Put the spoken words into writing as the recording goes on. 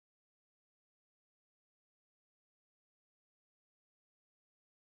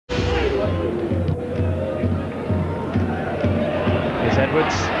Here's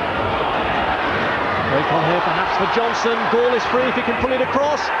Edwards. Break on here perhaps for Johnson. Gall is free if he can pull it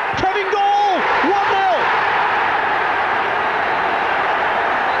across. Kevin Gall! 1-0!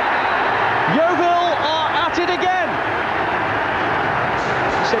 Yeovil are at it again!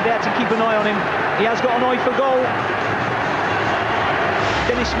 He said they had to keep an eye on him. He has got an eye for goal.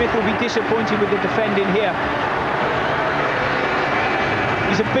 Dennis Smith will be disappointed with the defending here.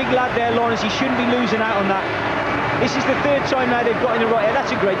 He's a big lad there, Lawrence. He shouldn't be losing out on that. This is the third time now they've got in the right here.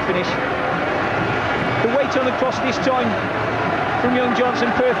 That's a great finish. The weight on the cross this time from young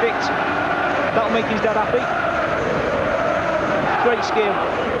Johnson, perfect. That'll make his dad happy. Great skill.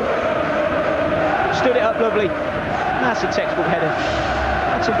 Stood it up lovely. That's a textbook header.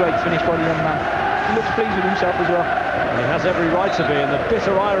 That's a great finish by the young man. He looks pleased with himself as well. He has every right to be, and the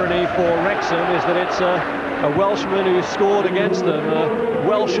bitter irony for Wrexham is that it's a Welshman who scored against them, a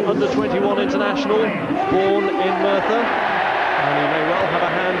Welsh under-21 international, born in Merthyr, and he may well have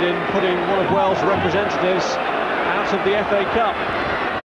a hand in putting one of Wales' representatives out of the FA Cup.